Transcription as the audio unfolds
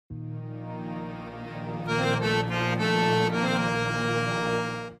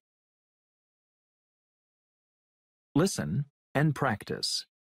Listen and practice.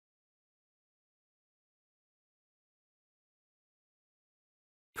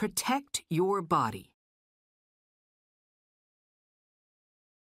 Protect your body.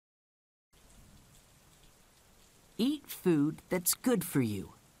 Eat food that's good for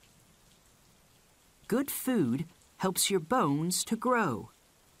you. Good food helps your bones to grow.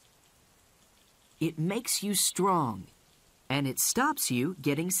 It makes you strong, and it stops you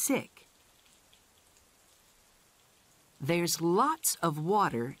getting sick. There's lots of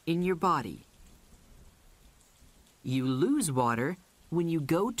water in your body. You lose water when you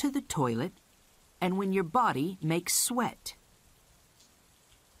go to the toilet and when your body makes sweat.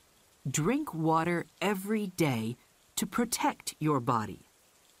 Drink water every day to protect your body.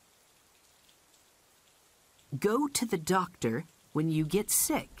 Go to the doctor when you get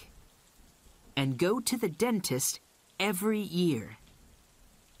sick. And go to the dentist every year.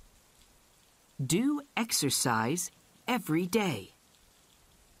 Do exercise every day.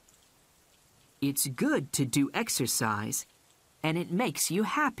 It's good to do exercise, and it makes you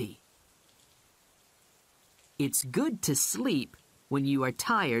happy. It's good to sleep when you are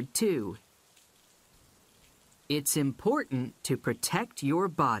tired too. It's important to protect your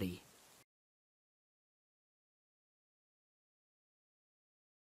body.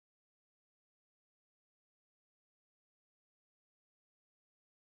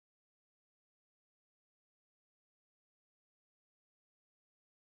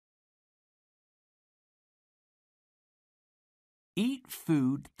 Eat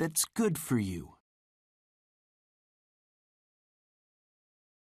food that's good for you.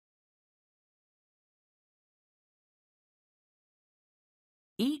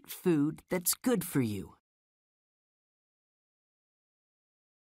 Eat food that's good for you.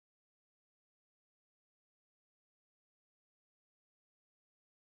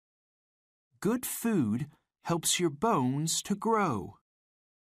 Good food helps your bones to grow.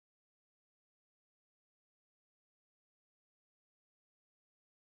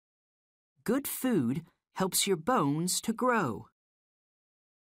 Good food helps your bones to grow.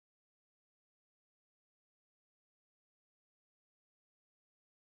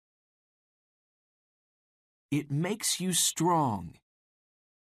 It makes you strong.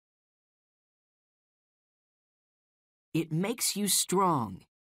 It makes you strong.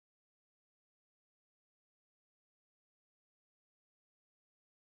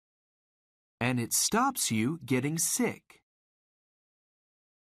 And it stops you getting sick.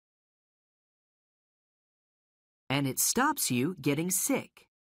 And it stops you getting sick.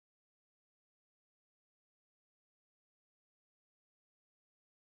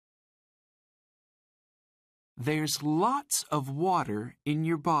 There's lots of water in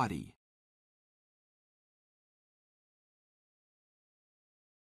your body.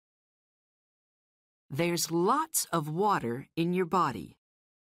 There's lots of water in your body.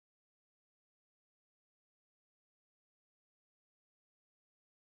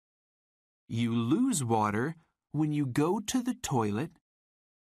 You lose water when you go to the toilet.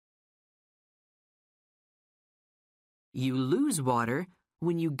 You lose water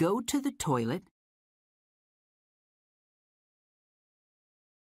when you go to the toilet.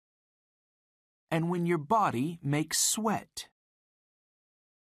 And when your body makes sweat.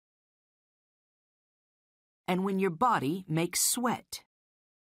 And when your body makes sweat.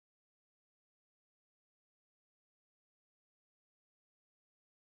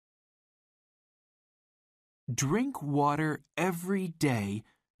 Drink water every day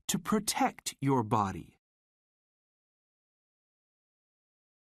to protect your body.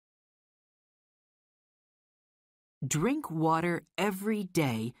 Drink water every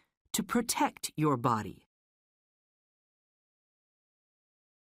day to protect your body.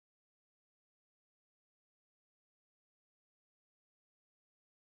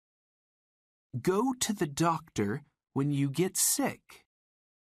 Go to the doctor when you get sick.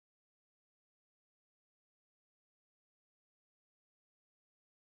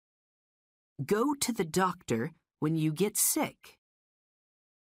 Go to the doctor when you get sick.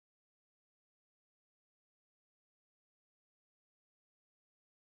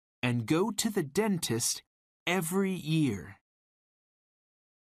 And go to the dentist every year.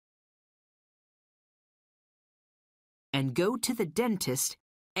 And go to the dentist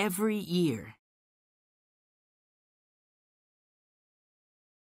every year.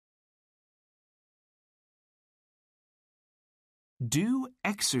 Do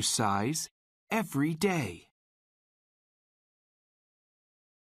exercise every day.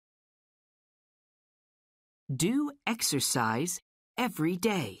 Do exercise every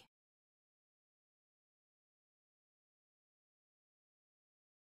day.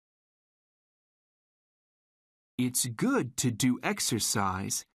 It's good to do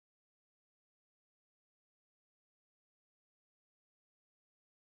exercise.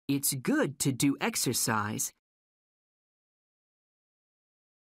 It's good to do exercise.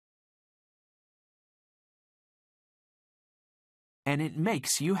 And it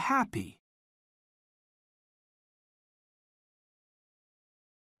makes you happy.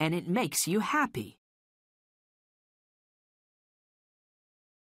 And it makes you happy.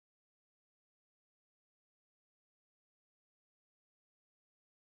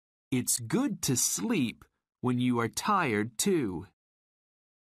 It's good to sleep when you are tired too.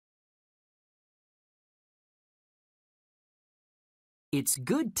 It's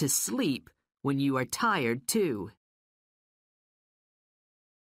good to sleep when you are tired too.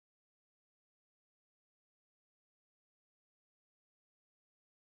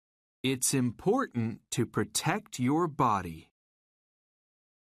 It's important to protect your body.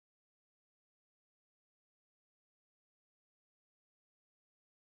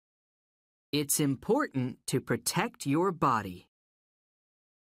 It's important to protect your body.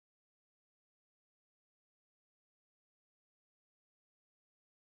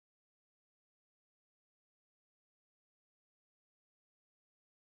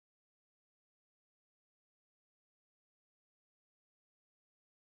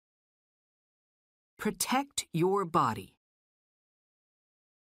 Protect your body.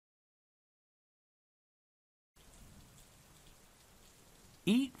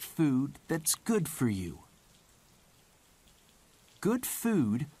 Eat food that's good for you. Good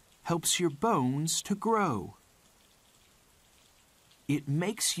food helps your bones to grow. It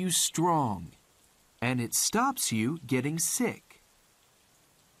makes you strong, and it stops you getting sick.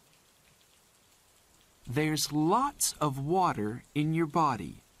 There's lots of water in your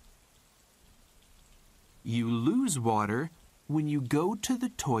body. You lose water when you go to the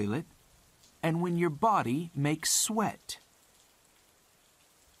toilet and when your body makes sweat.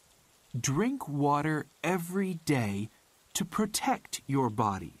 Drink water every day to protect your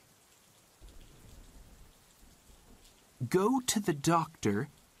body. Go to the doctor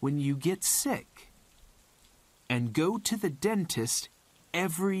when you get sick. And go to the dentist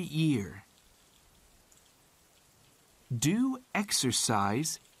every year. Do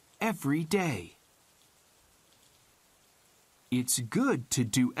exercise every day. It's good to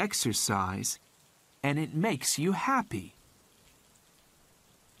do exercise, and it makes you happy.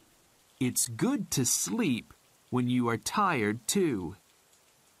 It's good to sleep when you are tired too.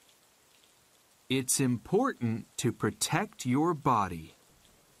 It's important to protect your body.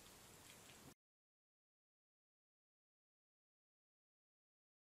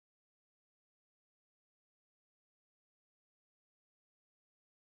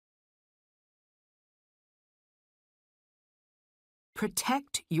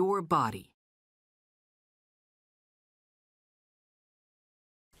 Protect your body.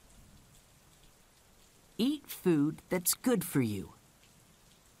 Eat food that's good for you.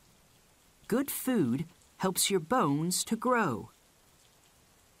 Good food helps your bones to grow.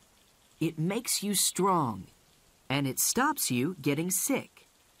 It makes you strong, and it stops you getting sick.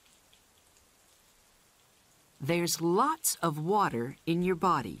 There's lots of water in your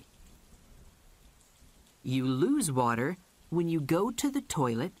body. You lose water when you go to the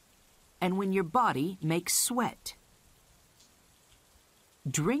toilet and when your body makes sweat.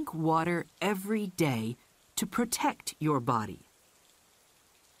 Drink water every day to protect your body.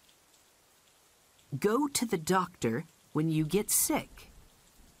 Go to the doctor when you get sick.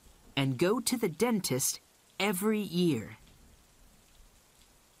 And go to the dentist every year.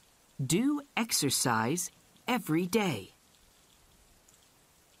 Do exercise every day.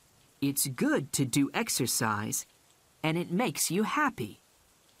 It's good to do exercise, and it makes you happy.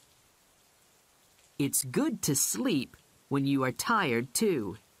 It's good to sleep when you are tired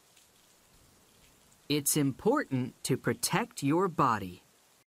too. It's important to protect your body.